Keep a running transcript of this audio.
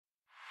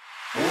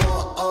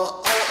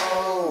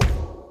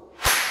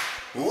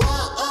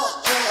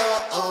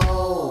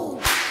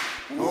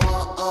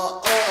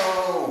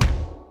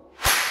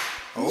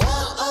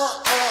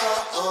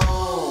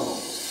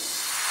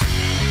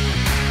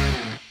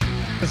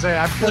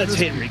Let's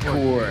hit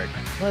record.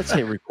 Let's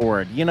hit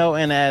record. You know,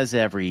 and as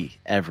every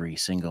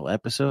single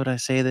episode I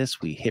say this,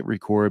 we hit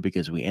record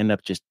because we end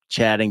up just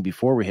chatting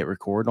before we hit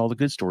record and all the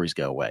good stories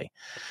go away.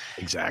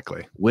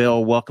 Exactly.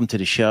 Will, welcome to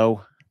the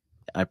show.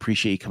 I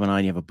appreciate you coming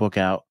on. You have a book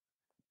out.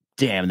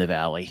 Damn the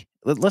Valley.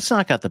 Let's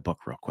knock out the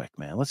book real quick,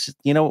 man. Let's just,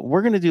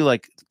 we're going to do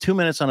like 2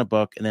 minutes on a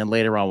book, and then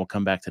later on we'll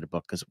come back to the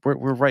book because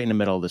we're right in the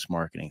middle of this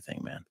marketing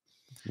thing, man.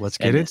 Let's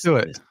get into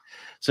it.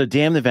 So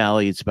Damn the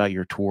Valley, it's about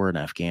your tour in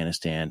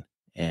Afghanistan.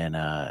 And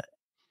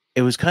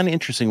it was kind of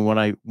interesting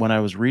when I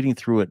was reading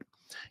through it.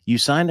 You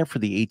signed up for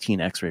the 18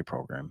 X-ray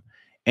program,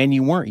 and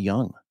you weren't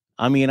young.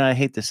 I mean, I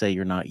hate to say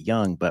you're not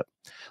young, but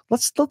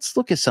let's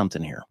look at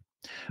something here.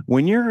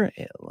 When you're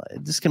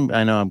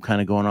I know I'm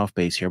kind of going off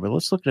base here, but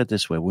let's look at it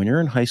this way. When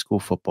you're in high school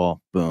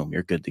football, boom,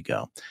 you're good to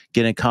go.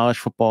 Get in college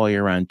football,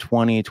 you're around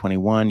 20,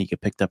 21, you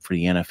get picked up for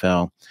the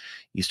NFL.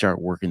 You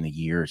start working the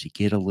years, you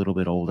get a little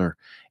bit older,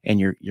 and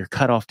your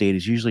cutoff date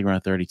is usually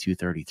around 32,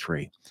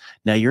 33.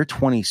 Now you're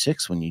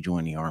 26 when you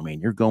join the Army,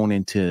 and you're going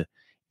into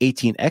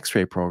 18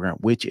 X-ray program,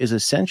 which is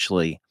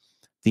essentially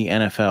the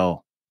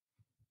NFL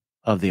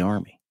of the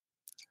Army.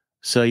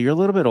 So you're a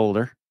little bit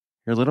older.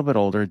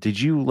 Did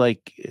you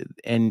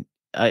and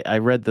I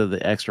read the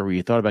extra where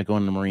you thought about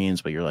going to the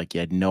Marines, but you're like, you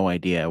had no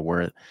idea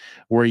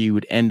where you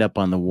would end up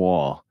on the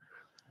wall.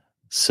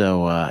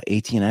 So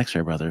 18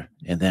 X-ray, brother.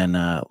 And then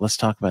let's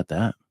talk about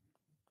that.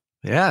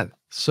 Yeah.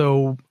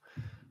 So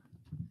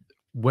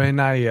when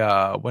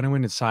I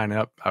went to sign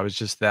up, I was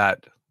just the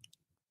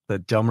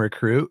dumb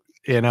recruit,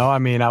 I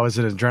mean, I was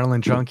an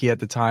adrenaline junkie at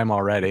the time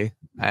already,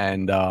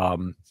 and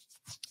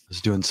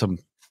was doing some,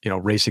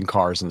 racing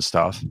cars and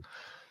stuff.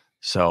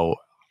 So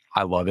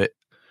I love it.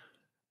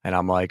 And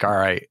I'm like, all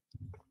right,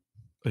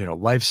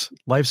 life's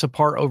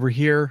apart over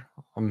here.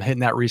 I'm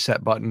hitting that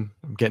reset button.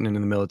 I'm getting into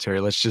the military.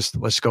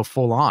 Let's go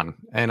full on.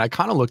 And I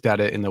kind of looked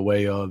at it in the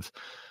way of,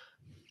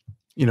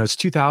 it's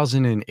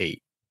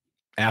 2008.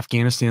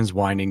 Afghanistan's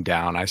winding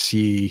down. I'm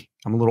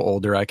a little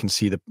older. I can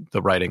see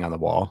the writing on the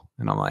wall.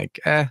 And I'm like,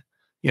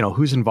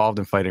 who's involved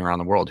in fighting around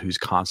the world? Who's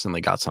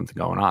constantly got something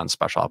going on?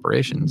 Special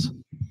operations.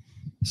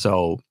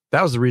 So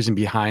that was the reason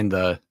behind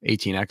the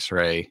 18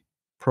 X-ray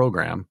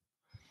program.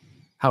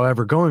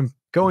 However,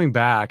 going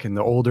back and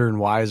the older and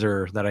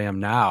wiser that I am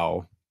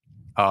now,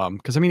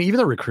 because I mean, even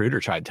the recruiter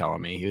tried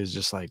telling me, he was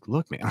just like,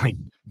 look, man, like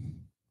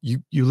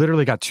you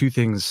literally got two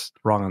things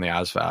wrong on the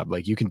ASVAB.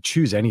 Like you can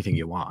choose anything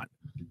you want.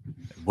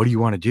 What do you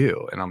want to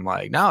do? And I'm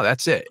like, no,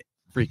 that's it.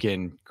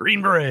 Freaking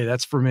Green Beret.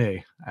 That's for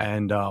me.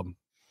 And I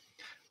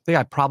think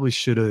I probably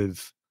should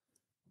have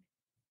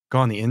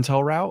gone the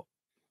intel route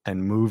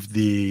and moved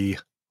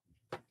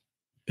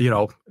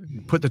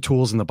put the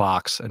tools in the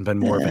box and been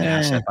more of an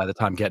asset by the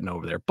time getting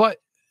over there. But,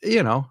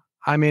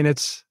 I mean,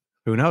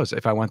 who knows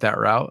if I went that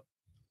route,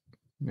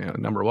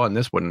 number one,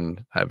 this wouldn't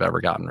have ever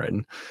gotten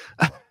written.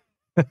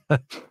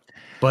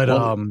 But,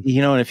 and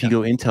if you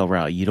go intel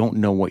route, you don't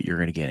know what you're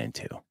going to get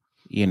into.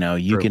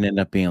 You can end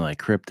up being like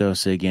crypto,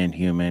 SIGINT,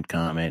 human,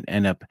 comet,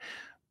 end up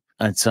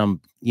on some,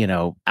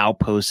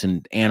 outposts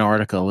in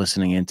Antarctica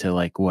listening into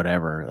like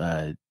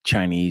whatever,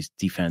 Chinese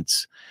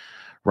defense,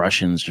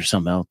 Russians or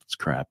some else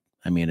crap.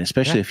 I mean,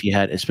 especially if you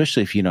had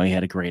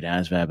a great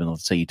ASVAB and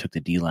let's say you took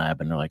the D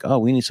lab and they're like, oh,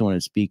 we need someone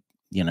to speak,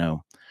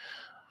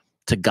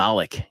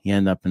 Tagalog. You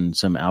end up in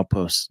some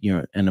outposts,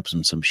 end up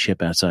in some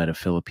ship outside of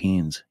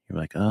Philippines. You're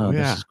like,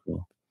 this is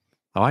cool.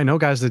 Oh, I know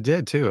guys that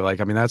did too.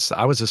 Like, I mean,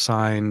 I was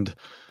assigned,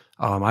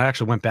 I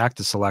actually went back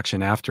to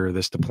selection after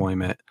this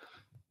deployment,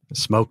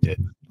 smoked it,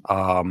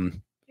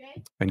 and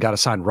got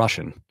assigned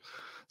Russian.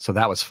 So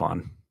that was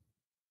fun.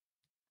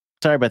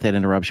 Sorry about that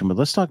interruption, but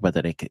let's talk about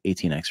that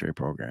 18 X-ray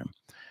program.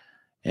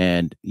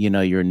 And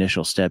your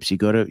initial steps. You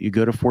go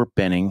to Fort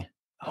Benning,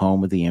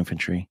 home of the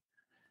infantry.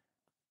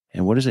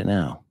 And what is it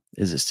now?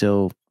 Is it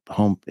still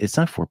home? It's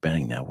not Fort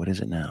Benning now. What is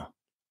it now?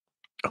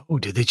 Oh,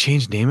 did they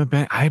change name of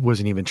Benning? I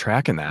wasn't even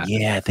tracking that.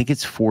 Yeah, I think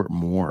it's Fort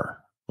Moore,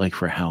 like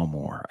for Hal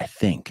Moore, I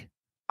think.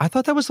 I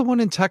thought that was the one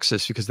in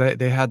Texas because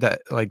they had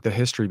that, like the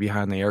history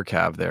behind the air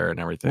cav there and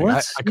everything.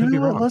 I could be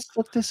wrong. Let's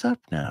look this up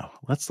now.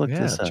 Let's look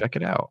this up. Check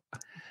it out.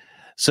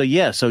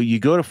 So so you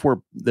go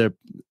to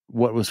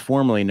what was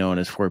formerly known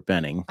as Fort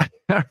Benning.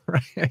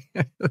 Right.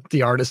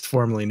 The artist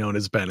formerly known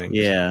as Benning.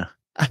 Yeah.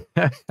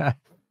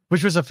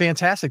 Which was a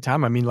fantastic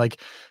time. I mean,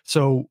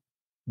 so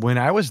when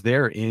I was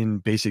there in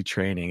basic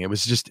training, it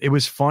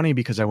was funny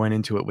because I went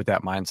into it with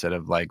that mindset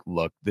of like,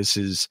 look, this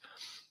is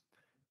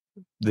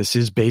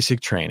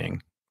basic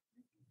training.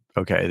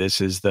 Okay.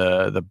 This is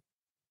the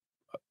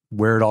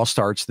where it all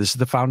starts. This is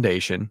the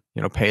foundation,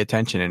 pay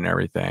attention and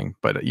everything,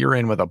 but you're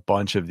in with a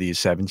bunch of these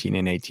 17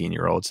 and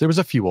 18-year-olds. There was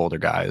a few older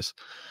guys.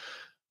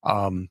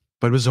 But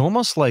it was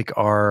almost like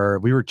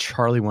we were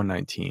Charlie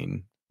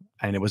 119,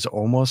 and it was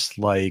almost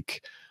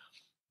like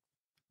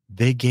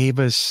they gave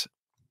us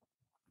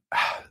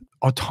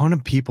a ton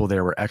of people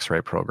there were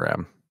X-ray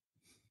program.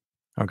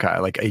 Okay,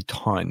 like a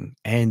ton.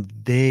 And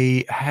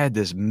they had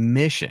this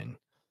mission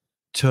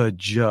to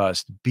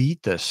just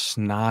beat the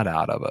snot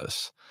out of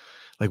us.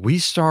 Like we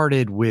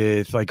started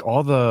with like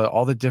all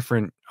the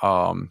different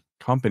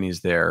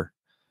companies there.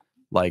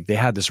 Like they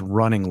had this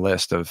running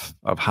list of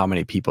how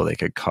many people they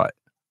could cut.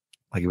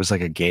 Like it was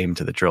like a game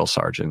to the drill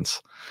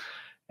sergeants.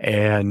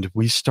 And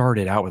we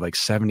started out with like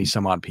 70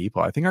 some odd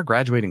people. I think our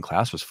graduating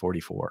class was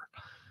 44,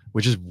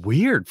 which is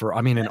weird for,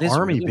 I mean, an That is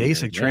Army really weird.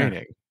 basic Yeah.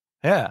 training.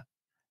 Yeah.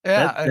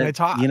 Yeah. And That I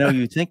taught.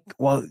 you think,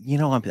 well,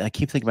 I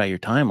keep thinking about your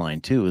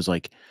timeline too. Is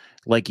like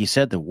you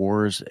said, the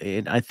wars.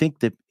 And I think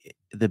that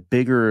the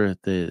bigger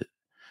the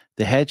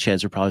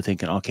headsheds are probably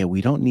thinking, okay,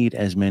 we don't need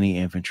as many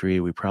infantry.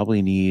 We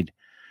probably need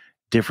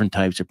different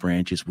types of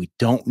branches. We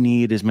don't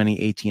need as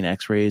many 18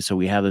 X-rays. So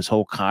we have this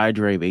whole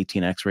cadre of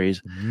 18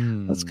 X-rays.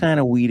 Let's kind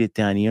of weed it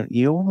down.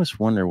 You almost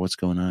wonder what's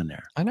going on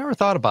there. I never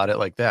thought about it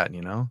like that,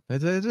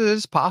 it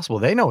is possible.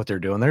 They know what they're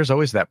doing. There's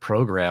always that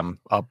program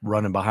up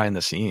running behind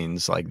the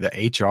scenes, like the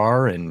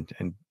HR and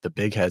the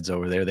big heads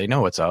over there. They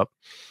know what's up.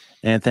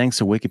 And thanks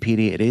to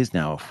Wikipedia, it is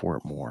now a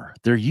Fort Moore.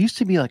 There used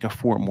to be like a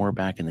Fort Moore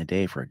back in the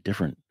day for a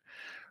different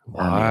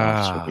Army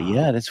officer, but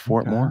yeah, it's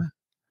Fort Moore.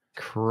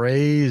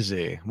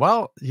 Crazy.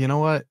 Well, you know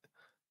what?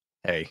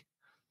 Hey,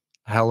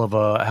 hell of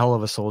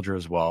a soldier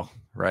as well,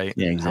 right?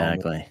 Yeah,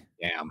 exactly.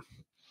 Damn.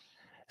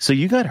 So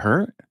you got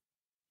hurt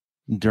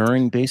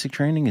during basic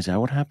training? Is that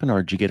what happened,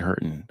 or did you get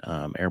hurt in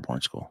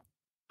airborne school?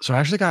 So I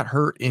actually got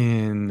hurt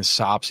in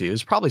SOPSI. It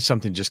was probably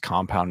something just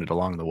compounded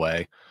along the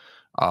way.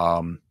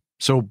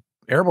 So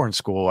airborne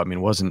school, I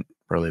mean, wasn't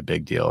really a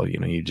big deal.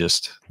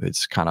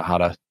 It's kind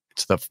of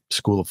it's the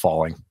school of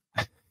falling.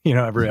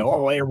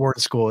 Airborne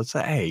school. It's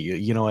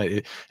hey,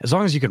 as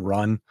long as you can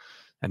run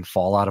and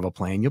fall out of a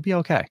plane, you'll be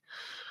okay.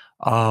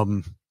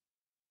 But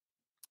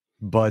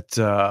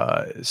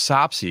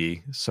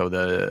SOPSI, so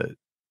the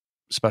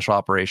Special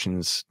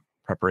Operations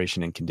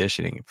Preparation and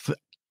Conditioning,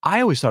 I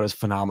always thought it was a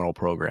phenomenal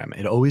program.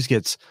 It always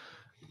gets,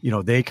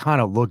 they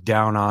kind of look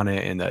down on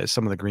it in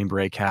some of the Green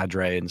Beret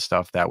cadre and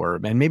stuff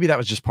and maybe that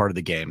was just part of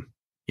the game,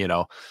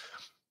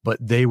 but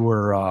they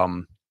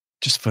were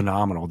just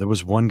phenomenal. There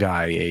was one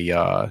guy,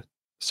 a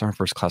Sergeant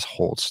First Class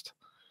Holst,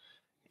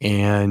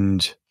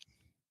 and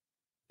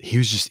he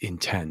was just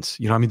intense.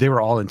 They were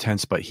all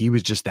intense, but he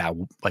was just that,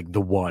 like,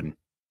 the one.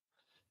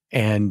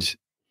 And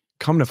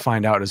come to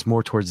find out, is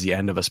more towards the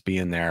end of us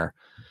being there,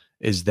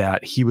 is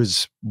that he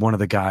was one of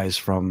the guys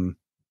from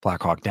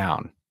Black Hawk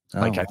Down.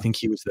 I think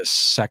he was the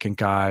second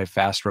guy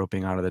fast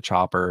roping out of the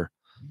chopper.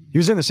 He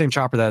was in the same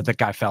chopper that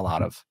guy fell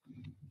out of.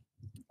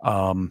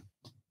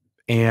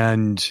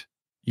 And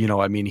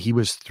he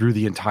was through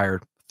the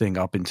entire thing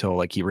up until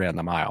like he ran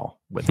the mile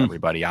with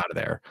everybody out of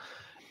there.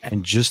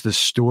 And just the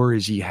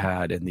stories he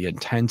had and the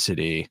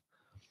intensity.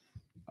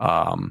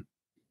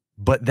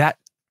 But that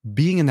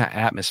being in that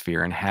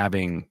atmosphere and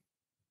having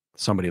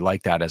somebody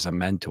like that as a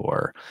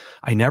mentor,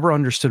 I never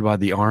understood why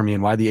the Army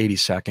and why the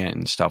 82nd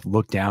and stuff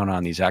look down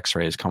on these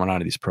X-rays coming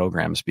out of these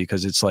programs,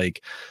 because it's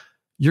like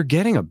you're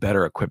getting a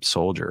better equipped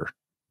soldier,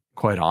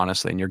 quite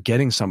honestly, and you're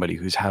getting somebody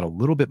who's had a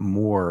little bit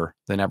more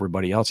than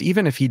everybody else.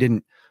 Even if he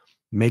didn't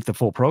make the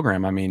full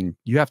program, I mean,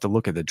 you have to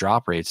look at the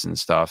drop rates and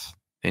stuff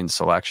in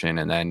selection,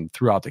 and then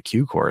throughout the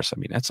Q course. I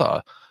mean,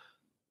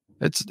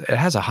 it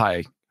has a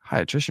high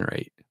attrition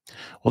rate.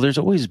 Well, there's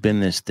always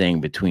been this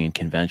thing between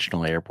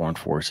conventional airborne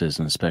forces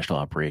and special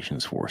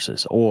operations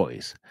forces.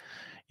 Always,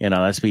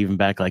 that's even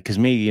back because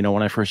me,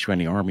 when I first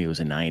joined the Army, it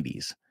was in the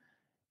 90s.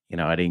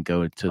 I didn't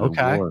go to the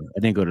war. I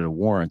didn't go to the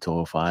war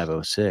until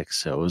 05, 06.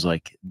 So it was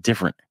like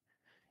different,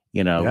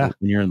 when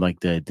you're in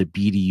like the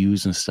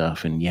BDUs and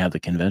stuff, and you have the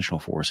conventional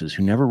forces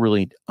who never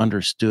really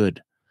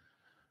understood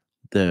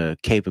the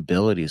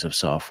capabilities of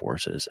soft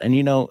forces. And,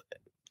 in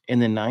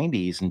the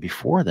 90s and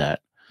before that,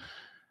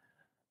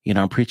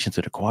 I'm preaching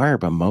to the choir,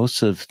 but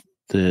most of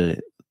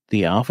the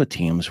alpha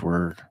teams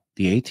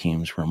the A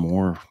teams were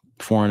more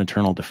foreign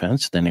internal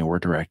defense than they were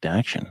direct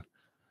action.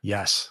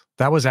 Yes.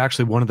 That was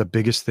actually one of the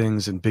biggest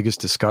things and biggest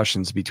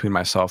discussions between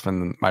myself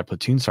and my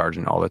platoon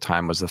sergeant all the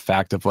time, was the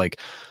fact of like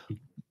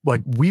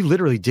we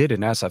literally did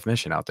an SF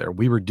mission out there.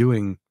 We were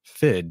doing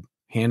FID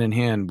hand in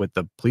hand with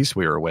the police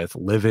we were with,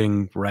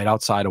 living right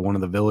outside of one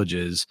of the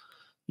villages,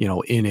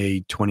 in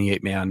a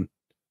 28-man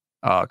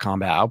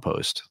combat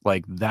outpost.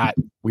 Like that,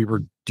 we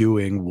were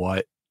doing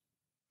what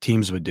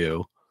teams would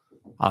do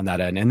on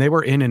that end, and they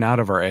were in and out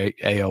of our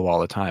AO all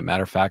the time.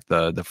 Matter of fact,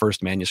 the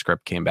first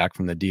manuscript came back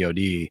from the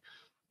DoD,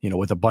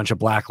 with a bunch of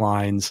black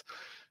lines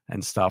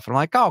and stuff. And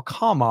I'm like, oh,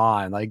 come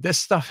on, like this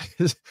stuff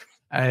is,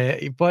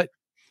 but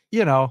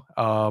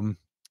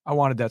I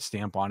wanted that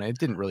stamp on it. It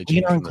didn't really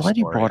change. I'm glad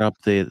you brought up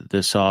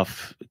the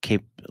SOF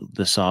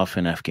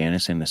in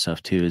Afghanistan and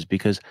stuff too, is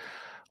because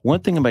one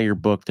thing about your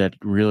book that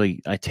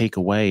really I take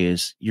away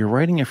is you're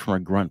writing it from a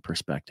grunt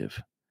perspective.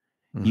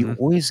 Mm-hmm. You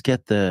always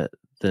get the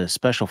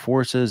special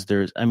forces.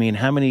 How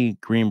many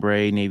Green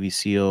Beret, Navy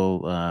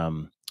SEAL,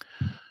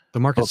 the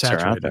market's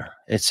saturated.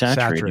 It's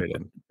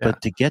saturated. But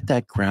to get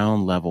that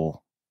ground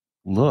level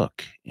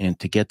look and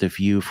to get the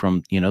view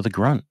from, the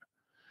grunt,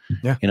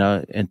 Yeah.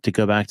 and to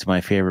go back to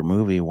my favorite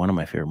movie, one of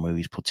my favorite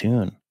movies,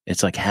 Platoon.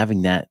 It's like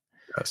having that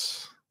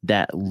Yes.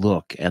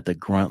 look at the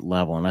grunt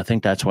level. And I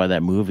think that's why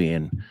that movie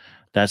and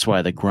that's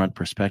why the grunt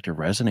perspective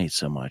resonates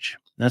so much.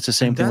 And that's the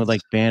same And thing with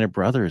that's like Band of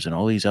Brothers and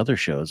all these other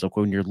shows. Like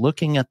when you're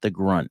looking at the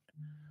grunt,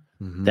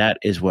 that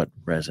is what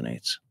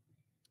resonates.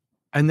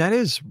 And that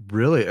is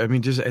really, I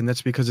mean, and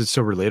that's because it's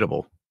so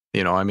relatable.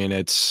 I mean,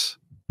 it's,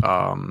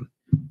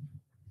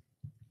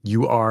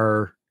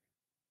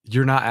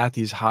 you're not at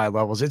these high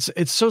levels.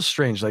 It's so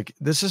strange. Like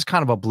this is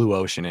kind of a blue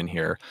ocean in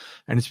here.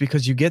 And it's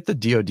because you get the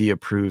DoD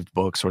approved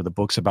books or the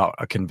books about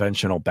a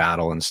conventional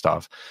battle and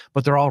stuff,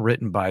 but they're all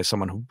written by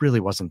someone who really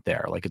wasn't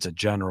there. Like it's a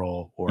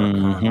general or a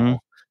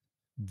colonel.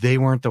 They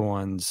weren't the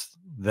ones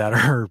that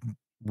are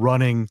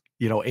running,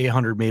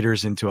 800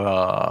 meters into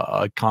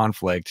a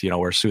conflict,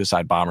 where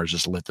suicide bombers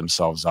just lit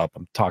themselves up.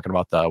 I'm talking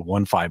about the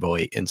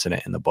 1508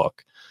 incident in the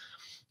book.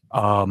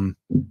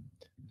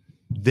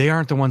 They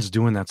aren't the ones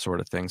doing that sort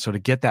of thing. So to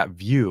get that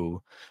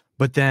view,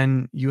 but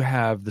then you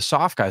have the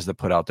soft guys that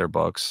put out their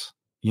books,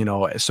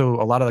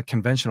 so a lot of the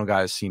conventional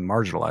guys seem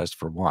marginalized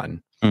for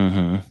one,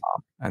 and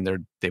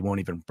they won't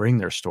even bring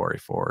their story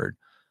forward.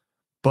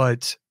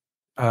 But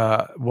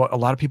what a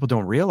lot of people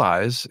don't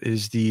realize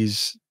is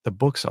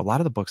a lot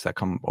of the books that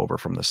come over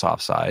from the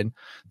soft side,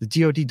 the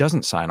DoD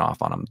doesn't sign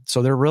off on them.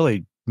 So they're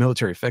really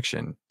military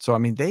fiction. So, I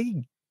mean,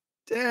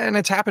 and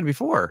it's happened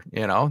before,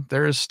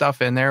 there's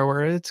stuff in there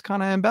where it's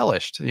kind of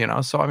embellished,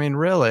 so, I mean,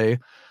 really,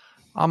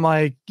 I'm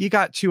like, you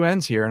got two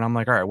ends here. And I'm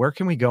like, all right, where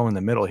can we go in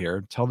the middle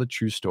here? Tell the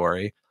true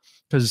story.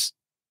 Because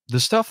the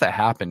stuff that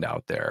happened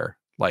out there,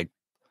 like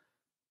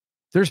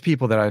there's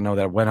people that I know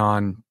that went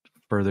on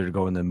further to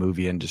go in the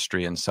movie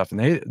industry and stuff.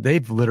 And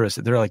they've literally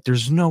said, they're like,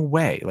 there's no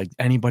way like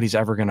anybody's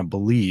ever going to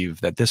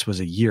believe that this was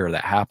a year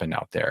that happened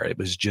out there. It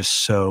was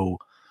just so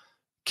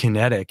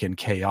kinetic and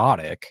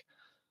chaotic.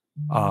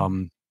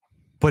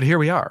 But here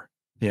we are,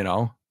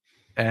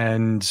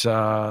 and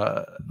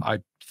I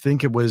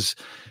think it was,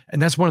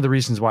 and that's one of the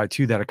reasons why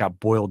too, that it got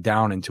boiled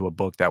down into a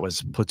book that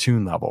was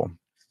platoon level,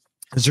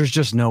 because there's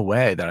just no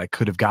way that I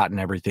could have gotten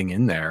everything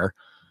in there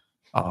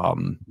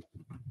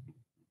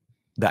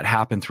that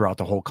happened throughout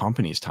the whole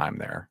company's time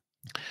there.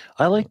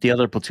 I like the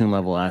other platoon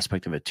level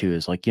aspect of it too,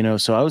 is like,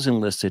 so I was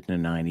enlisted in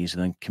the 90s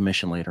and then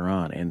commissioned later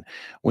on. And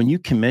when you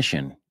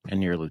commission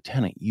and you're a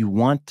lieutenant, you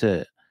want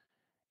to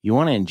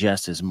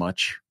ingest as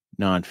much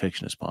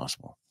nonfiction as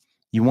possible.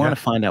 You want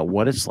to find out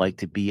what it's like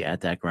to be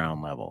at that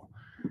ground level,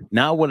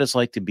 not what it's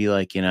like to be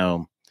like,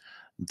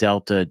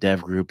 Delta,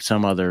 Dev Group,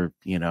 some other,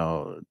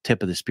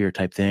 tip of the spear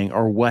type thing,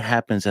 or what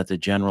happens at the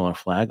general or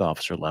flag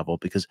officer level,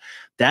 because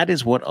that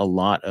is what a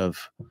lot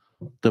of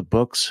the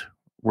books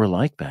were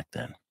like back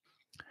then.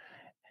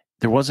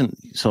 There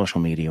wasn't social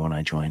media when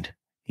I joined,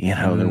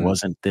 there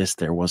wasn't this,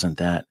 there wasn't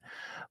that.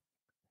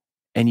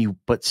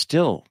 But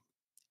still,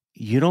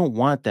 you don't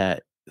want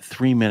that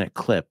 3-minute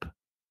clip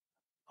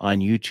on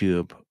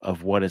YouTube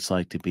of what it's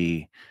like to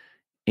be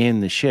in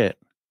the shit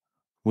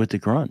with the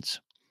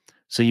grunts.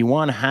 So you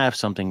want to have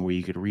something where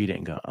you could read it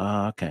and go,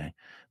 oh, okay,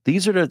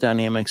 these are the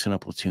dynamics in a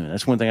platoon.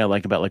 That's one thing I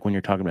like about, like, when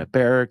you're talking about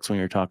barracks, when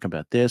you're talking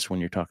about this, when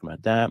you're talking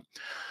about that,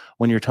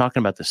 when you're talking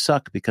about the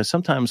suck, because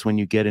sometimes when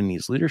you get in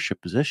these leadership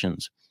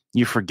positions,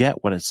 you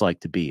forget what it's like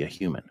to be a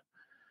human.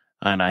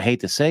 And I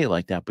hate to say it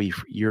like that, but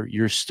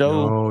you're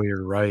so, no,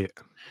 you're right.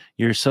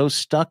 You're so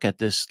stuck at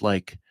this,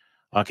 like,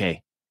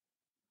 okay,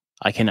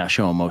 I cannot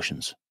show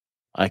emotions.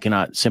 I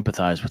cannot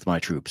sympathize with my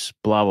troops,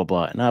 blah, blah,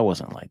 blah. And I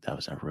wasn't like that. I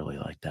was never really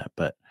like that.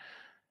 But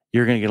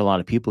you're going to get a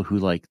lot of people who,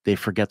 like, they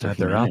forget their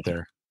they're humanity. out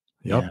there.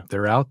 Yep,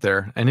 they're out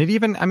there. And it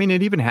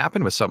even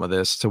happened with some of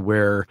this to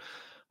where,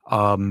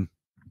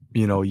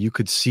 you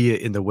could see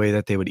it in the way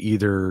that they would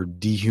either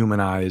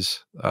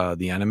dehumanize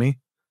the enemy,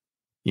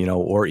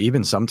 or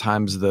even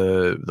sometimes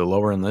the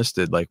lower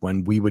enlisted, like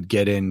when we would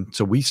get in.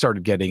 So we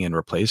started getting in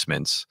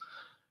replacements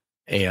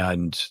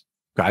and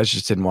guys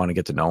just didn't want to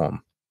get to know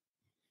them.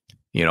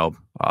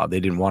 They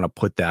didn't want to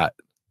put that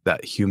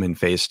human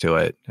face to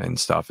it and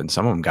stuff. And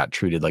some of them got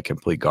treated like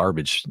complete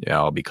garbage,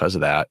 because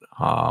of that.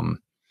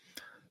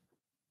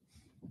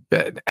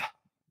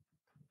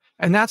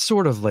 And that's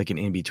sort of like an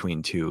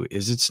in-between too,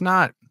 is it's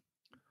not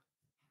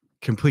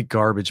complete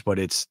garbage, but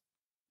it's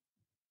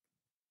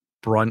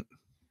brunt,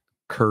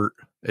 curt.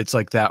 It's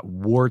like that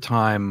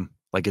wartime,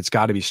 like it's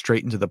got to be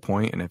straight and to the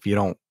point. And if you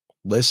don't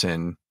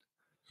listen,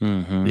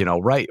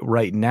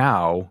 right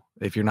now,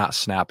 if you're not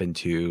snapping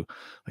to,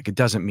 like, it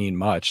doesn't mean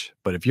much.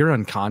 But if you're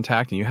in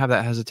contact and you have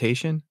that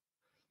hesitation,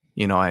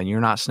 and you're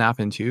not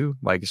snapping to,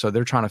 like, so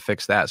they're trying to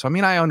fix that. So, I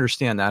mean, I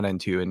understand that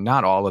end too. And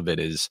not all of it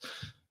is,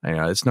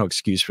 it's no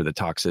excuse for the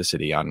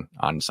toxicity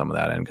on some of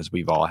that end, because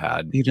we've all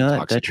had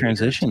that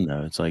transition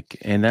though. It's like,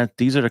 and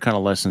these are the kind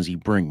of lessons you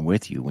bring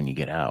with you when you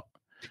get out,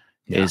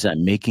 is that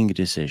making a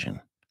decision,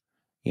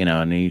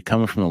 and you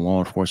coming from the law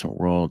enforcement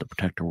world, the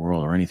protector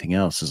world, or anything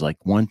else, is like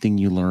one thing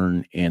you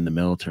learn in the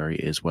military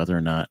is whether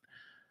or not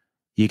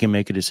you can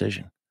make a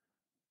decision,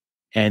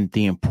 and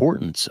the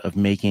importance of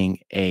making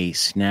a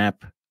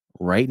snap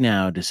right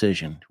now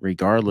decision,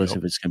 regardless Yep.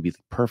 if it's going to be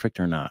perfect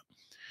or not.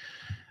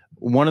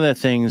 One of the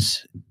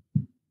things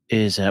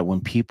is that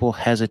when people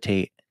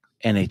hesitate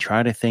and they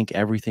try to think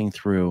everything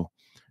through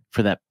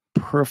for that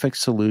perfect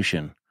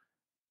solution,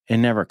 it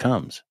never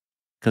comes.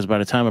 Because by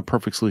the time a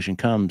perfect solution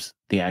comes,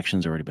 the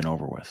action's already been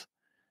over with.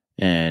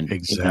 And, when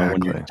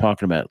you're Exactly.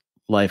 talking about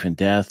life and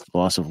death,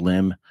 loss of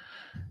limb,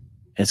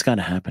 it's got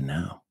to happen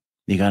now.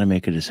 You got to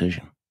make a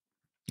decision.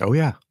 Oh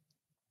yeah.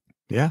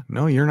 Yeah.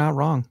 No, you're not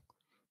wrong.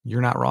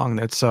 You're not wrong.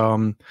 That's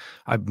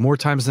I've more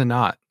times than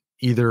not,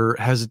 either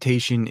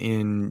hesitation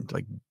in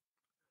like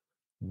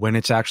when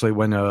it's actually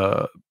when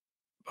a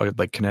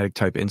like kinetic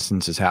type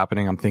instance is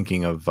happening. I'm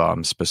thinking of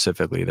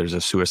specifically there's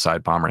a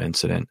suicide bomber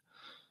incident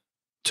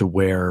to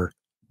where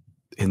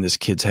in this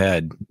kid's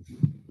head,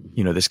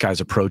 this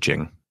guy's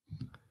approaching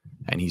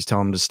and he's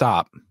telling him to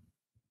stop.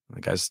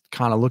 The guy's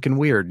kind of looking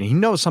weird and he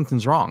knows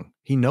something's wrong.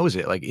 He knows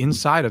it, like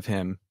inside of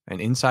him and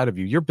inside of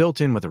you, you're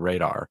built in with a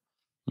radar.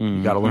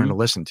 You got to learn to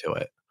listen to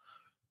it.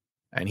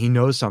 And he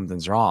knows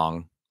something's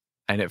wrong.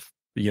 And if,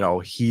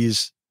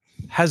 he's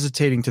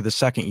hesitating to the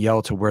second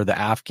yell to where the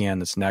Afghan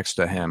that's next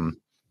to him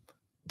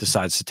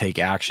decides to take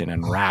action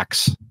and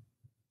racks.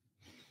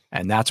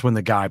 And that's when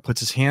the guy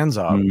puts his hands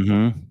up.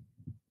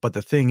 But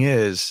the thing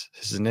is,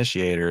 his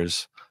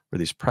initiators were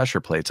these pressure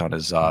plates on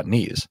his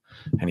knees.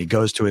 And he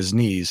goes to his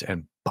knees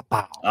and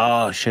pow.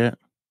 Oh, shit.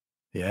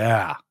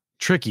 Yeah.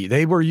 Tricky.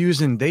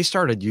 They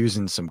started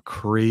using some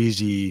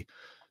crazy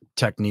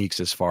techniques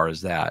as far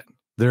as that.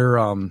 They're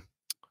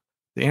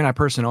the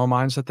anti-personnel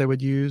mines that they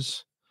would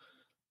use.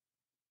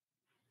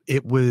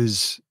 It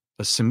was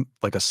a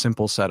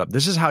simple setup.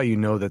 This is how you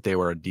know that they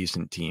were a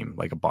decent team,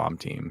 like a bomb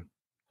team,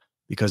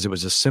 because it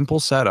was a simple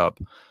setup,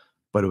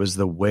 but it was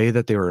the way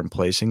that they were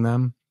emplacing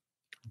them,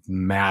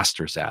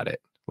 masters at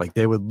it. Like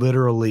they would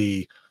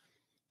literally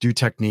do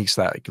techniques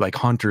that like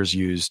hunters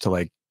use to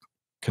like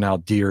canal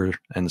deer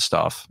and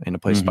stuff in a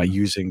place by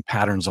using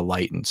patterns of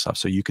light and stuff.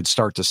 So you could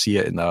start to see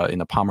it in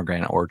the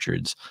pomegranate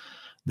orchards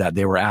that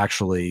they were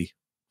actually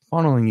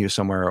funneling you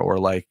somewhere or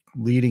like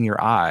leading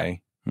your eye,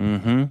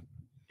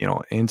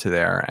 into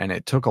there. And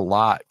it took a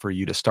lot for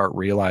you to start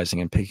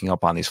realizing and picking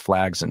up on these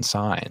flags and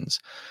signs.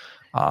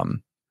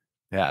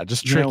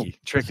 Just tricky.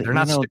 They're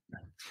not.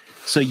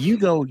 So you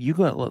go,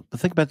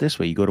 think about it this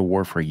way. You go to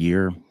war for a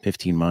year,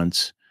 15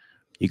 months,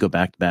 you go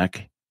back to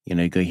back,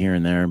 you go here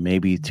and there,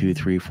 maybe 2,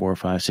 3, 4,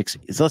 5, 6,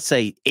 let's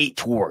say 8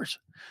 tours.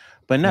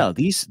 But no,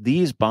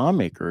 these bomb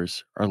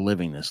makers are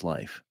living this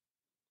life.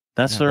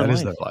 That's their life.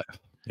 Is their life.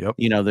 Yep.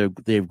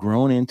 They've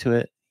grown into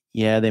it.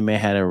 Yeah, they may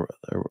have had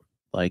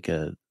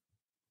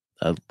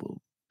a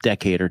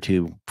decade or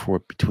two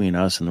between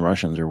us and the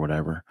Russians or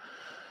whatever.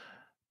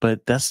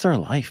 But that's their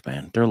life,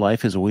 man. Their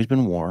life has always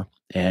been war.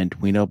 And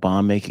we know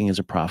bomb making is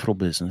a profitable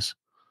business.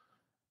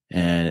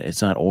 And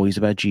it's not always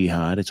about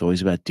jihad. It's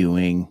always about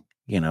doing,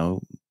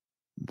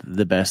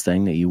 the best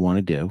thing that you want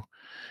to do.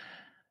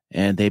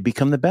 And they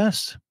become the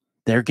best.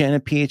 They're getting a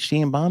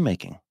PhD in bomb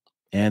making.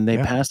 And they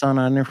passed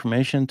on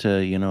information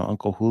to,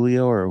 Uncle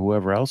Julio or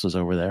whoever else is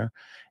over there.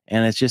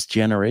 And it's just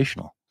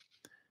generational.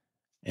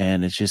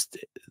 And it's just,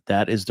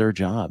 that is their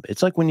job.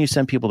 It's like when you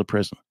send people to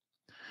prison.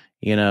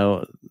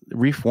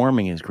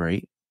 Reforming is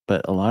great,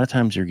 but a lot of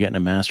times you're getting a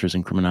master's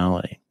in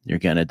criminology. You're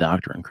getting a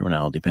doctorate in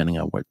criminology, depending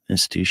on what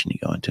institution you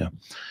go into.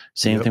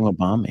 Same thing with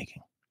bomb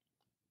making.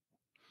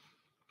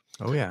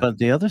 Oh, yeah. But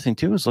the other thing,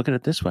 too, is look at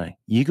it this way.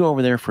 You go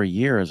over there for a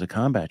year as a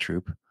combat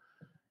troop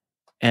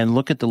and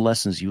look at the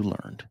lessons you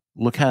learned.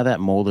 Look how that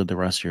molded the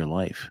rest of your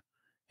life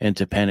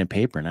into pen and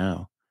paper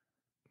now.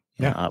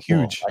 Huge.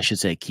 Well, I should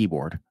say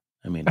keyboard.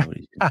 I mean,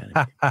 nobody's pen and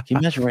paper. Can you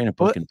imagine writing a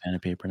book in pen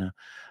and paper now?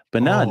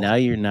 But now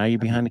you're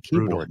behind the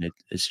keyboard, and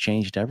it's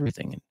changed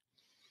everything. And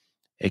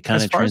it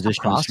kind of transitions.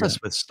 As far as the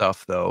process with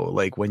stuff, though,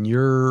 like when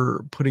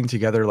you're putting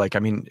together, like, I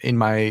mean, in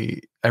my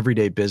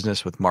everyday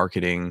business with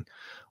marketing,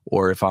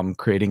 or if I'm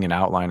creating an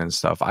outline and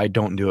stuff, I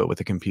don't do it with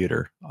a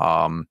computer.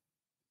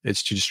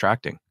 It's too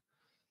distracting.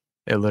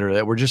 It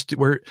literally,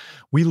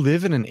 we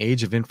live in an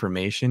age of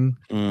information,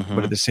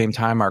 but at the same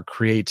time, our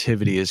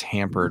creativity is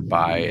hampered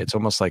by, it's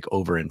almost like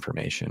over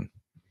information.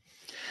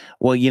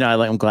 Well,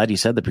 I'm glad you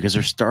said that, because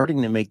they're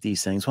starting to make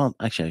these things. Well,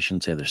 actually, I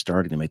shouldn't say they're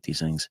starting to make these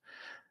things.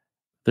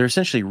 They're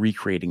essentially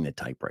recreating the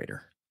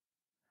typewriter.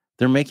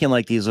 They're making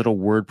like these little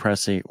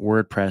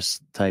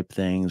WordPress type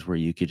things where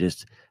you could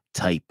just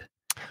type.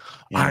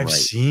 I've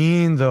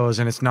seen those,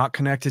 and it's not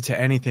connected to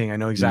anything. I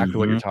know exactly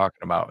what you're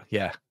talking about.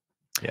 Yeah.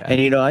 Yeah.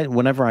 And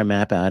whenever I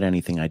map out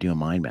anything, I do a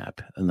mind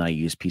map, and I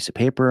use a piece of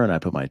paper, and I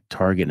put my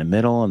target in the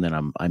middle, and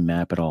then I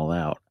map it all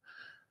out.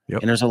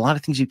 Yep. And there's a lot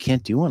of things you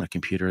can't do on a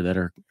computer that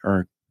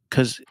are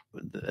because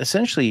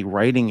essentially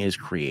writing is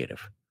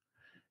creative.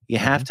 You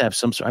have to have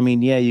some sort. I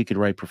mean, you could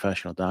write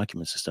professional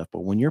documents and stuff,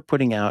 but when you're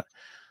putting out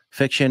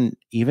fiction,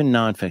 even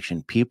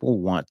nonfiction, people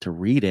want to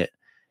read it.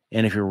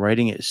 And if you're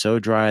writing it so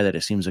dry that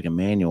it seems like a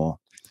manual,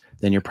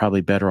 then you're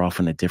probably better off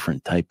in a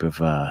different type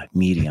of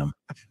medium.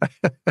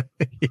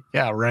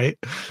 Yeah, right.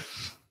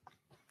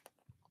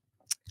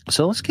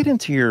 So let's get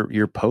into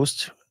your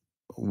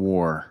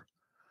post-war.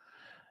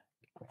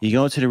 You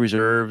go into the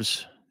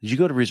reserves. Did you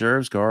go to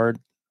reserves guard?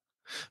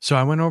 So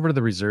I went over to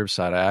the reserve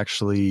side. I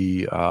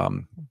actually,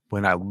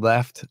 when I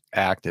left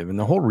active, and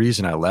the whole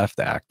reason I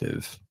left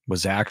active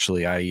was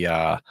actually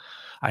I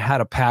had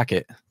a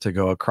packet to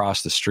go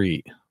across the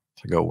street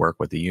to go work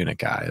with the unit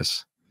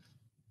guys,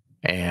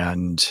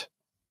 and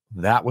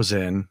that was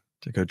in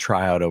to go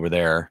try out over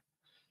there.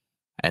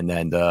 And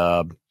then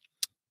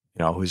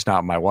who's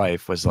not my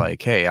wife, was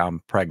like, "Hey,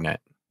 I'm pregnant,"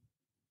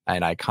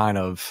 and I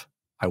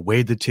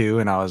weighed the two,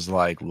 and I was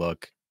like,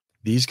 "Look,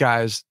 these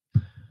guys."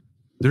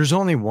 There's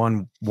only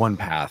one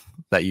path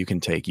that you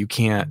can take. You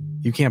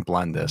can't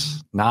blend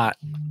this. Not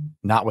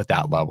with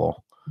that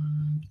level.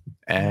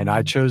 And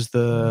I chose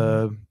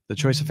the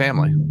choice of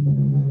family.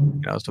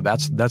 So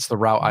that's the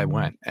route I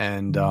went.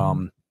 And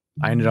I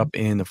ended up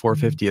in the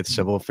 450th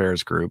Civil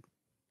Affairs Group,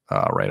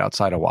 right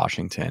outside of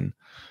Washington.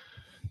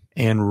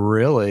 And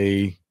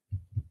really,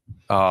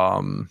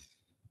 the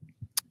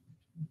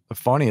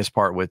funniest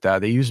part with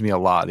that, they used me a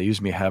lot. They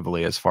used me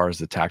heavily as far as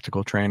the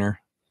tactical trainer.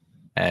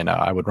 And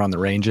I would run the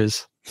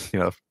ranges.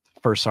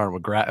 First sergeant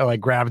would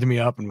grabbed me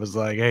up and was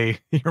like, "Hey,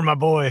 you're my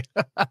boy."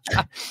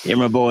 You're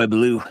my boy,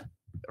 Blue.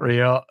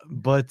 Yeah,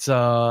 but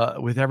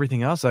with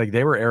everything else, like,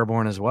 they were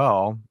airborne as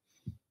well.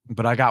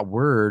 But I got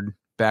word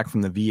back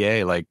from the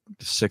VA like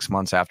 6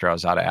 months after I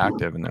was out of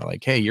active, and they're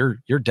like, "Hey, you're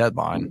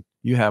deadline.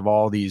 You have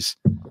all these,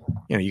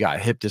 you got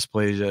hip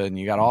dysplasia and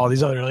you got all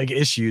these other like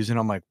issues." And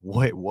I'm like,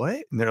 "Wait,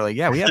 what?" And they're like,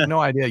 "Yeah, we have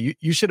no idea.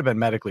 You should have been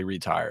medically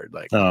retired."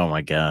 Like, oh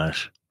my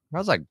gosh. I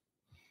was like,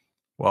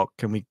 "Well,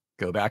 can we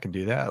go back and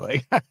do that?"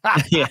 Like,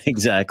 yeah,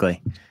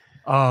 exactly.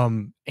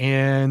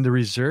 And the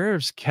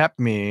reserves kept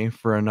me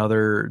for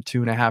another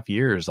 2.5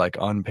 years, like,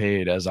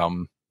 unpaid, as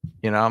I'm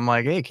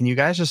like, "Hey, can you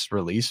guys just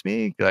release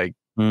me? Like,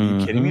 are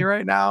you kidding me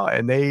right now?"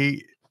 And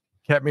they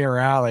kept me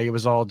around. Like, it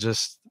was all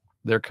just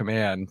their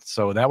command.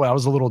 So that way I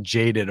was a little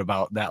jaded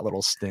about that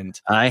little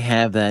stint. I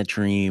have that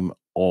dream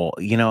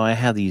I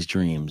have these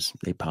dreams.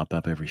 They pop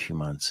up every few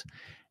months.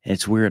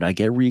 It's weird. I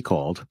get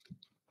recalled.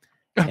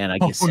 And I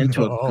get sent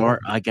to a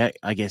guard. I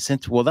get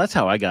sent to, well, that's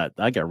how I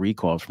got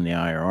recalled from the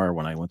IRR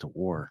when I went to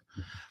war.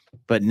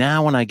 But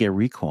now when I get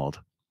recalled,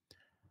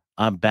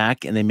 I'm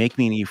back and they make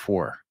me an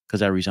E4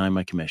 because I resigned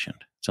my commission.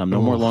 So I'm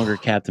no more longer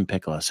Captain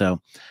Piccola.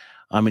 So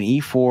I'm an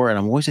E4 and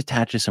I'm always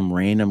attached to some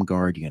random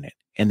guard unit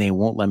and they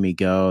won't let me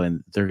go.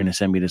 And they're going to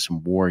send me to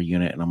some war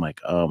unit. And I'm like,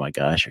 oh my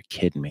gosh, you're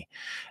kidding me.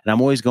 And I'm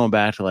always going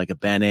back to like a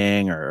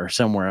Benning or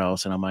somewhere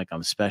else. And I'm like,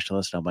 I'm a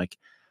specialist. I'm like,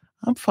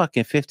 I'm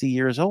fucking 50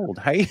 years old.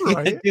 How are you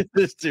gonna do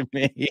this to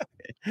me?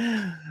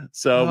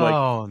 So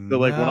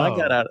like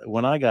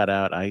when I got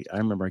out, I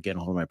remember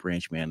getting a hold of my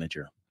branch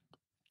manager.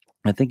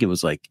 I think it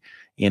was like,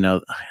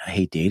 I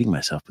hate dating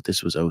myself, but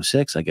this was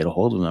 06. I get a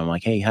hold of them. I'm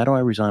like, "Hey, how do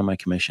I resign my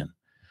commission?"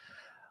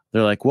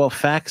 They're like, "Well,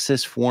 fax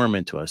this form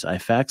into us." I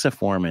fax a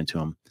form into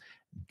them.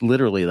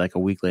 Literally like a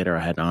week later, I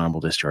had an honorable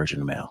discharge in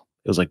the mail.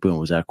 It was like, boom, it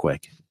was that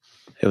quick.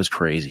 It was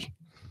crazy.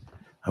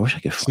 I wish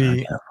I could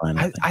find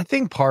I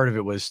think part of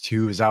it was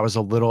too, is I was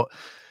a little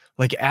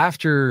like,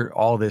 after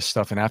all this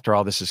stuff and after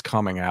all this is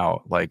coming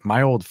out, like,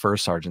 my old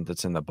first sergeant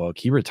that's in the book,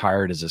 he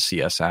retired as a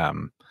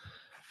CSM,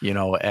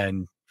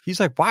 and he's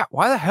like,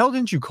 why the hell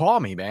didn't you call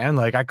me, man?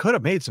 Like, I could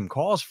have made some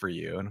calls for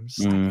you. And I'm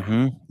just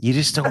like, you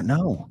just don't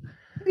know.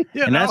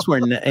 And that's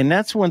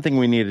one thing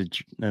we need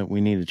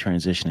to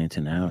transition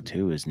into now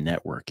too, is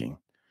networking.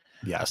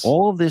 Yes.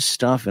 All of this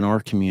stuff in our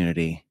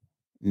community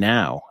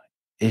now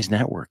is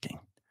networking.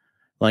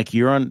 Like,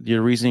 the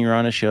reason you're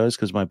on a show is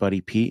because my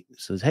buddy Pete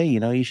says, "Hey,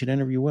 you should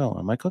interview Will."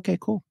 I'm like, "Okay,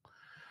 cool."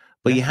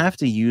 But you have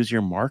to use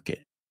your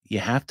market. You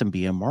have to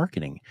be in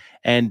marketing.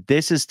 And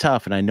this is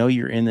tough. And I know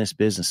you're in this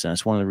business. And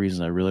that's one of the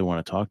reasons I really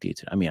want to talk to you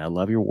today. I mean, I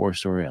love your war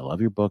story. I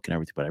love your book and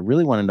everything, but I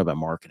really want to know about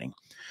marketing.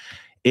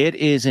 It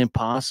is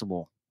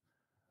impossible.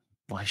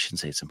 Well, I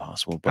shouldn't say it's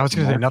impossible. But I was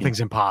going to say nothing's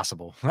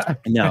impossible.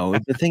 No,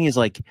 the thing is,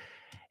 like,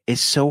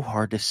 it's so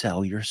hard to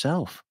sell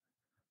yourself.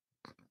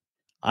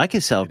 I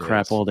could sell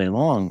crap all day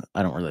long.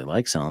 I don't really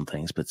like selling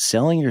things, but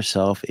selling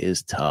yourself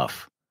is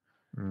tough.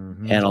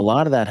 Mm-hmm. And a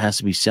lot of that has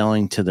to be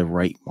selling to the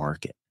right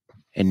market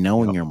and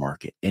knowing your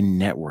market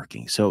and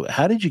networking. So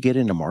how did you get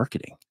into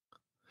marketing?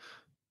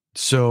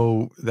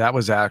 So that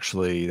was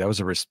actually, that was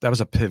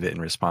a pivot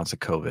in response to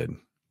COVID.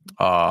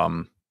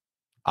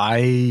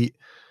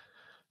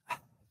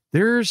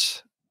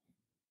 There's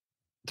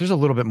a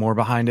little bit more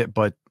behind it,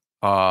 but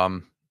I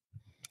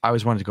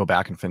always wanted to go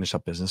back and finish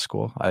up business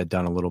school. I had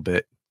done a little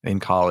bit in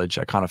college.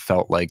 I kind of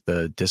felt like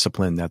the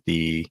discipline that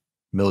the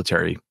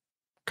military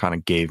kind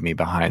of gave me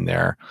behind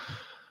there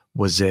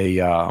was a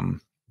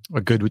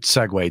good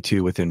segue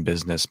too within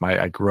business.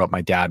 I grew up,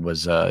 my dad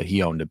was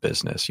he owned a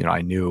business.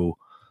 I knew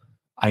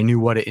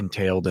what it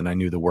entailed and I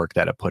knew the work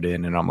that it put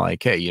in. And I'm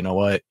like, hey, you know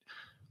what?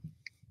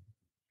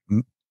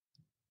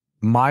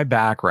 My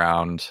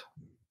background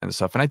and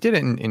stuff, and I did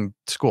it in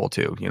school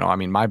too.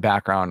 My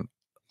background,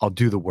 I'll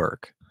do the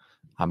work.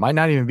 I might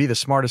not even be the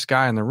smartest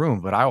guy in the room,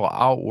 but I will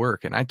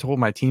outwork. And I told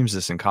my teams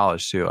this in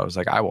college too. I was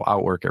like, I will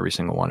outwork every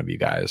single one of you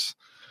guys.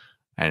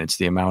 And it's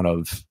the amount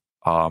of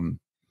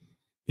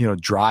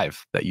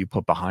drive that you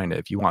put behind it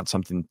if you want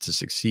something to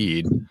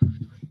succeed.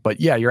 But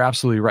yeah, you're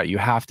absolutely right. You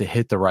have to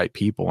hit the right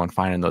people and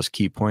finding those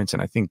key points.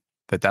 And I think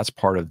that that's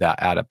part of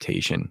that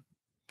adaptation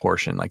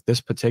portion. Like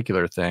this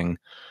particular thing,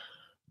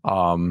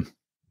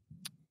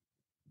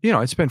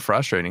 it's been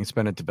frustrating. It's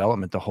been a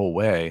development the whole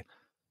way.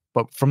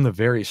 But from the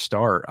very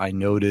start, I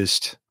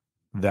noticed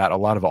that a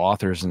lot of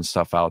authors and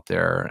stuff out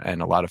there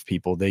and a lot of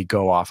people, they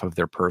go off of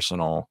their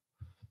personal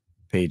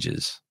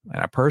pages.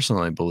 And I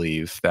personally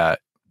believe that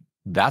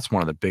that's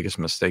one of the biggest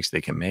mistakes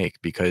they can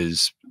make,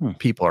 because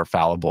people are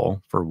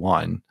fallible, for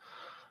one.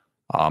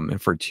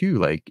 And for two,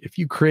 like if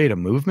you create a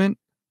movement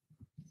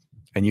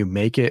and you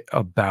make it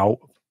about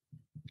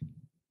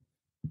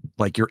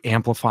like you're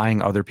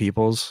amplifying other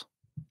people's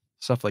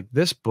stuff, like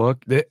this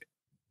book that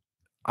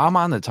I'm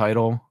on the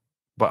title,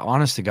 but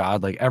honest to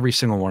God, like every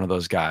single one of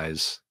those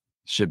guys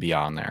should be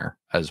on there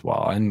as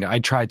well. And I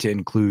tried to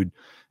include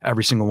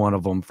every single one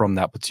of them from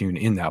that platoon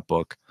in that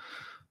book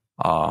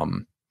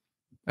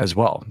as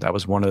well. That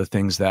was one of the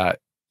things that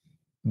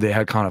they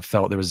had kind of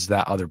felt. There was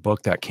that other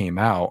book that came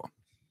out.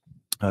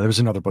 There was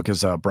another book,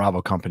 is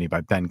Bravo Company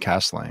by Ben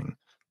Kessling,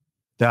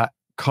 that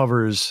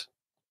covers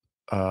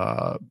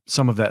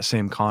some of that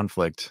same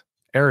conflict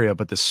area,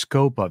 but the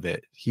scope of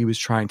it, he was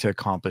trying to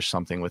accomplish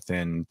something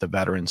within the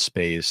veteran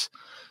space,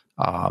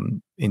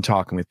 in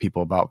talking with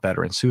people about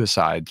veteran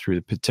suicide through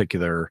the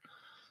particular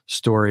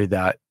story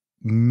that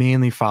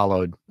mainly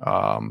followed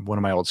one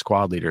of my old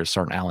squad leaders,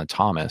 Sergeant Alan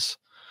Thomas.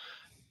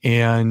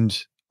 And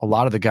a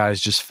lot of the guys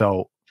just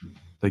felt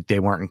like they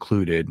weren't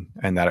included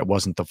and that it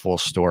wasn't the full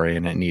story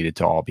and it needed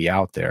to all be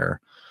out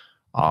there.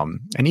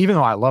 And even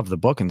though I love the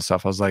book and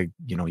stuff, I was like,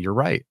 you're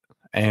right.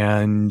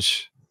 And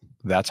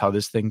that's how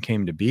this thing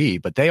came to be.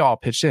 But they all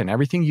pitched in.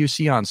 Everything you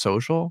see on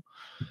social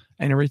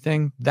and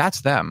everything,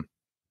 that's them.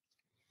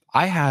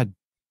 I had,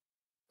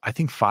 I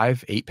think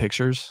 8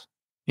 pictures,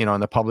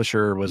 and the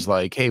publisher was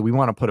like, hey, we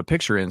want to put a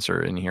picture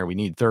insert in here. We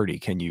need 30.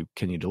 Can you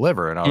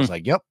deliver? And I was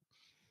like, yep.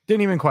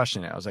 Didn't even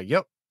question it. I was like,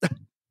 yep.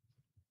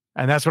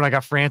 And that's when I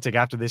got frantic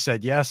after they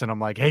said yes. And I'm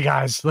like, hey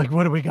guys, like,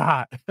 what do we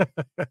got?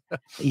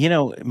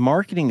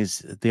 Marketing is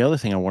the other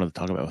thing I wanted to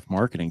talk about with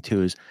marketing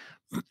too, is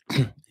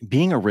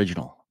being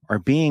original or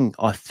being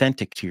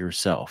authentic to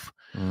yourself.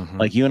 Mm-hmm.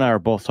 Like you and I are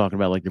both talking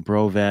about like the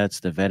bro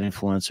vets, the vet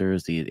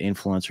influencers, the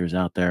influencers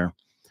out there.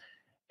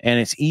 And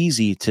it's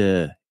easy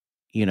to,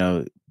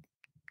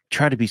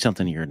 try to be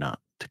something you're not,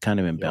 to kind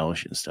of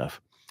embellish and stuff.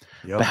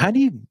 Yep. But how do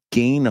you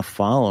gain a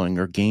following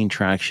or gain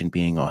traction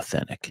being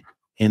authentic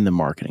in the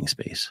marketing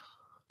space?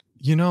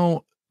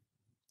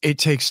 It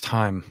takes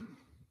time.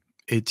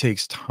 It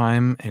takes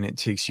time and it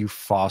takes you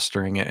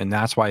fostering it. And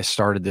that's why I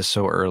started this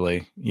so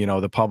early.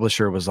 The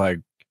publisher was like,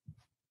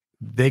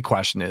 they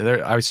questioned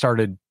it. I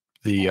started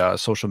the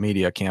social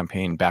media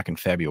campaign back in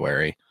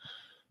February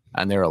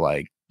and they were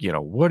like,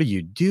 what are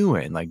you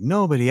doing? Like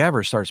nobody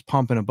ever starts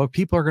pumping a book.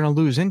 People are going to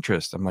lose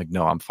interest. I'm like,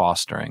 no, I'm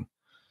fostering,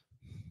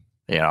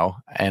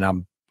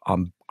 and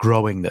I'm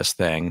growing this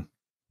thing,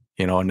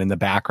 and in the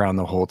background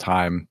the whole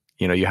time,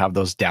 you have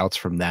those doubts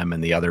from them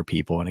and the other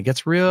people, and it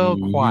gets real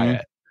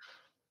quiet.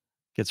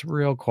 Gets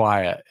real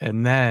quiet.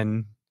 And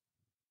then,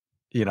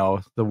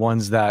 the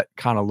ones that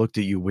kind of looked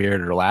at you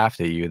weird or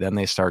laughed at you, then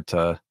they start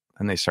to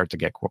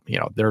get,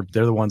 they're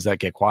the ones that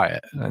get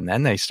quiet. And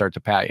then they start to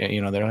pat,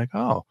 they're like,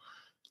 oh,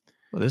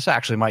 well, this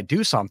actually might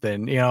do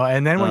something,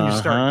 and then when you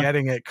start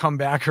getting it come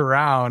back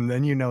around,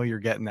 then you're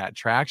getting that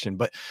traction.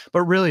 But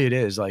really it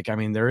is like, I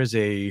mean, there's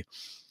a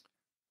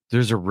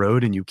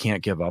road and you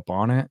can't give up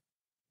on it.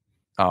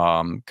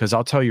 Because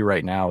I'll tell you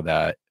right now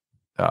that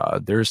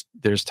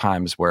there's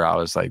times where I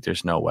was like,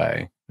 there's no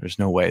way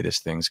this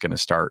thing's going to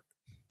start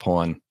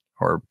pulling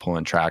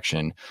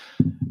traction.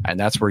 And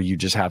that's where you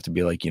just have to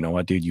be like, you know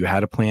what, dude, you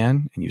had a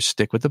plan and you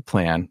stick with the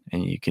plan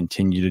and you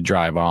continue to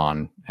drive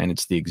on. And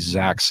it's the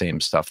exact same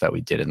stuff that we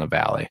did in the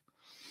Valley.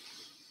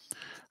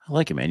 I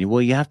like it, man.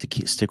 Well, you have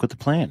to stick with the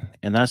plan.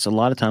 And that's a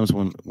lot of times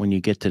when you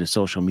get to the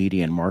social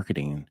media and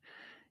marketing,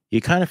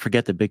 you kind of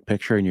forget the big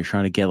picture and you're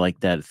trying to get like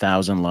that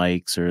 1,000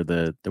 likes or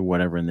the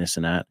whatever and this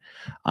and that.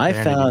 I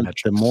found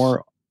metrics. The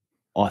more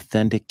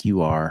authentic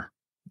you are,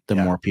 the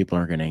more people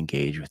are going to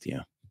engage with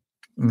you.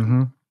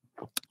 Mm-hmm.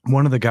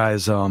 One of the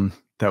guys that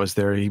was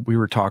there, we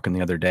were talking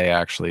the other day,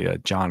 actually,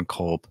 John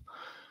Culp,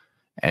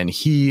 and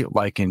he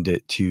likened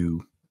it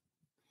to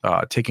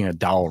taking a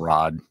dowel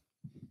rod.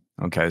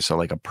 Okay, so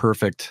like a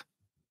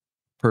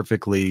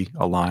perfectly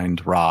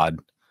aligned rod,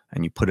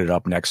 and you put it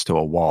up next to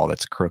a wall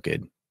that's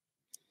crooked,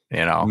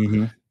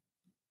 mm-hmm.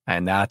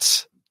 And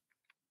that's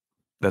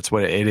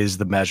what it is,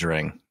 the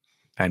measuring,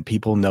 and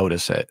people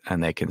notice it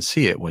and they can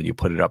see it when you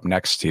put it up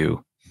next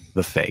to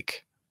the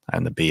fake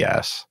and the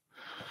BS.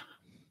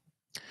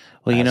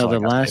 Well, the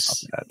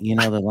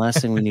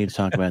last thing we need to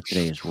talk about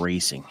today is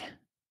racing.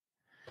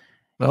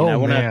 I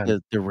went out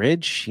to the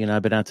Ridge.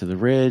 I've been out to the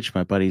Ridge.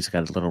 My buddy's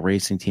got a little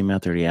racing team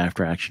out there, the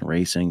After Action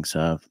Racing. So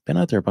I've been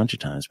out there a bunch of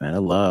times, man. I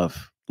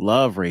love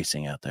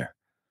racing out there.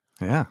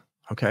 Yeah.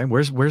 Okay.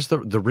 Where's the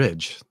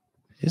Ridge?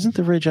 Isn't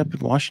the Ridge up in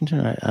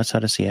Washington,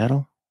 outside of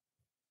Seattle?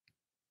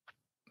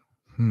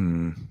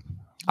 Hmm.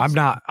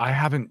 I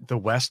haven't, the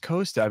West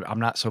Coast, I'm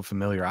not so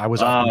familiar. I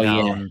was up and Oh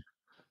yeah, down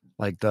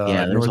like the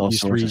yeah. There's all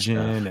Northeast sorts of stuff.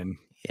 region, and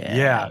Yeah,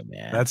 yeah,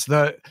 man. that's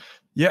the,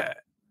 yeah.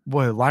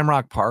 Well, Lime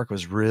Rock Park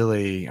was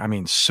really, I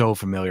mean, so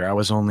familiar. I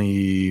was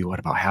only, what,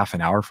 about half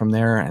an hour from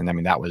there. And I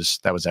mean, that was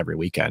every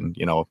weekend,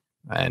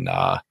 and,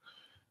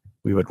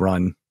 we would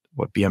run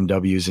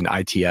BMWs and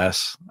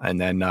ITS. And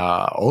then,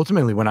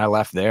 ultimately when I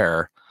left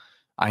there,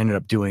 I ended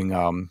up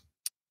doing,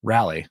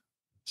 rally.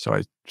 So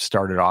I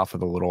started off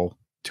with a little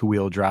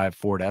 2-wheel drive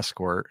Ford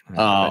Escort, Oh,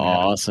 and then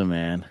awesome,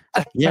 man.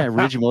 Yeah,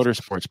 Ridge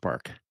Motorsports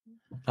Park.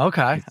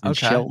 okay, It's in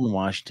okay. Shelton,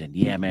 Washington.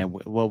 Yeah, man.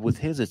 Well, with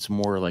his, it's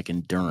more like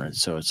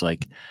endurance. So it's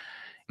like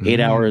 8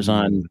 hours Mm,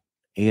 on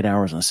 8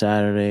 hours on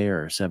Saturday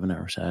or 7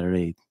 hour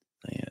Saturday,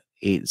 yeah,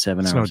 8,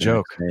 7 it's no hours the next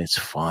joke. day. It's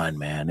fun,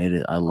 man. It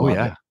is, I Oh love it.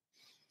 yeah.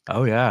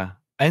 Oh yeah.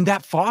 And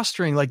that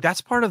fostering, like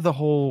that's part of the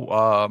whole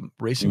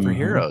Racing for Hmm.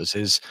 Heroes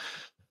is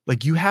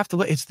like you have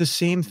to it's the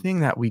same thing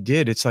that we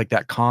did. It's like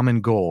that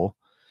common goal,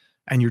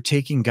 and you're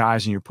taking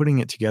guys and you're putting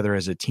it together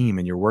as a team,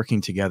 and you're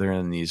working together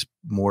in these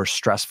more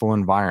stressful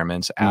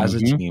environments as a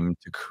Hmm. team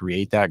to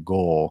create that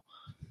goal.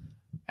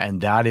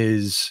 And that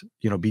is,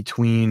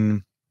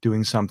 between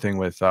doing something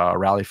with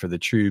Rally for the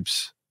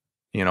Troops,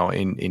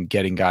 in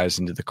getting guys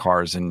into the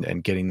cars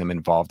and getting them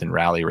involved in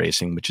rally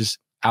racing, which is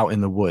out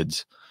in the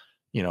woods,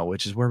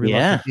 which is where we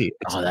love to Yeah. be.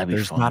 Oh, that'd be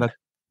There's not fun. a,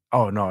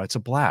 oh no, it's a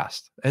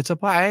blast. It's a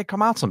blast. Hey,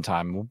 come out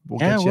sometime.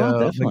 We'll Yeah, get you well,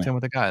 linked in definitely.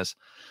 with the guys.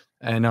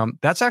 And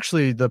that's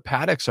actually, the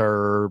paddocks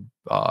are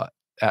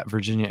at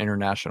Virginia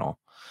International.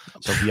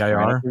 So Right up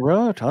VIR, the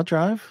road. I'll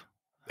drive.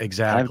 Have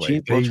exactly.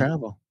 Jeep. We'll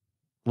travel.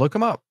 Look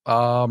them up.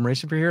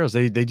 Racing for Heroes.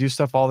 They do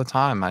stuff all the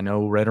time. I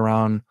know right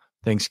around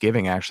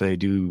Thanksgiving, actually, they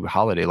do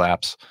holiday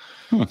laps.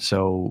 Hmm.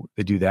 So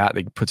they do that.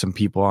 They put some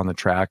people on the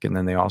track, and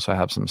then they also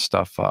have some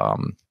stuff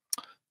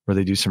where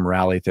they do some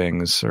rally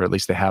things, or at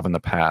least they have in the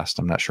past.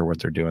 I'm not sure what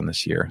they're doing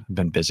this year. I've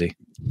been busy.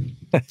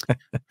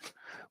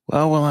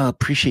 Well, I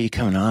appreciate you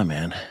coming on,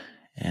 man.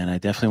 And I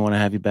definitely want to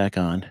have you back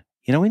on.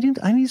 I need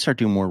to start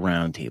doing more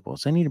round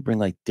tables. I need to bring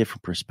like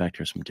different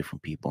perspectives from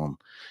different people and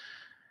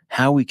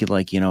how we could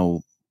like,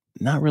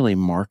 not really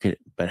market,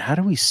 but how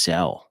do we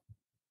sell?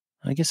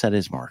 I guess that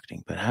is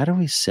marketing, but how do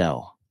we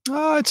sell?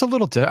 It's a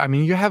little I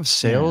mean, you have Yeah.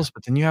 sales,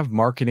 but then you have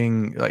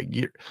marketing. Like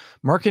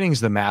marketing's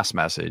the mass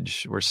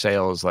message, where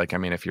sales, like, I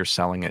mean, if you're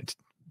selling it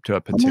to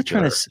a I'm not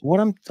trying to, particular. what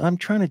I'm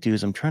trying to do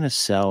is I'm trying to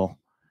sell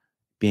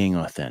being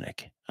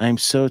authentic. I'm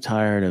so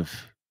tired of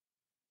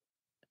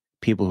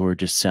people who are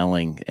just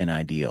selling an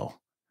ideal.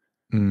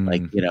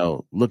 Like,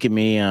 Mm, look at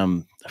me.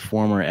 I'm a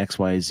former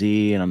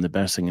XYZ and I'm the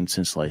best thing in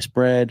since sliced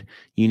bread.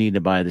 You need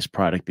to buy this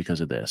product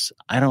because of this.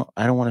 I don't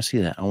want to see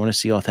that. I want to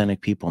see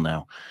authentic people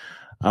now.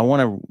 I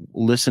want to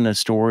listen to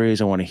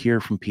stories. I want to hear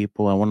from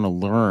people. I want to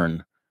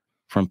learn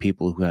from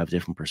people who have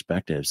different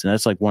perspectives. And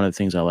that's like one of the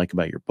things I like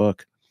about your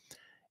book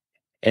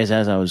is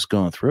as I was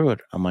going through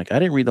it, I'm like, I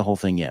didn't read the whole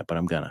thing yet, but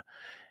I'm gonna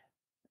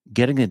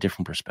getting the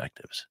different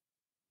perspectives.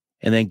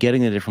 And then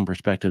getting the different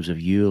perspectives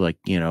of you, like,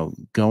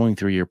 going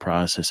through your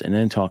process and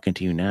then talking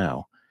to you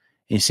now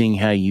and seeing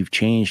how you've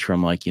changed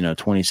from like,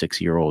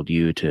 26-year-old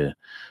you to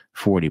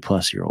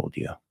 40+ year old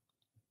you. So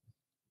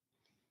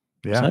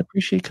yeah. I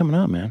appreciate coming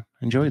on, man.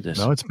 Enjoyed this.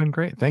 No, it's been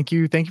great. Thank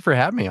you. Thank you for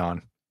having me on.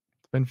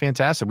 It's been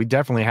fantastic. We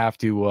definitely have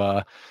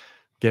to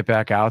get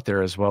back out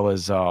there, as well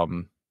as I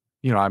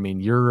mean,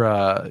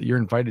 you're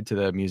invited to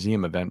the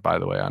museum event, by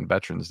the way, on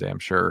Veterans Day, I'm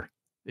sure.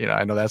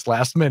 I know that's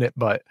last minute,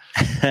 but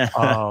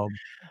um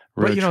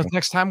Road trip.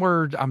 next time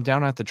I'm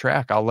down at the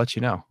track, I'll let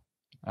you know.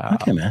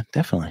 Okay, Um, man.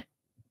 Definitely.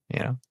 you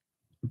know.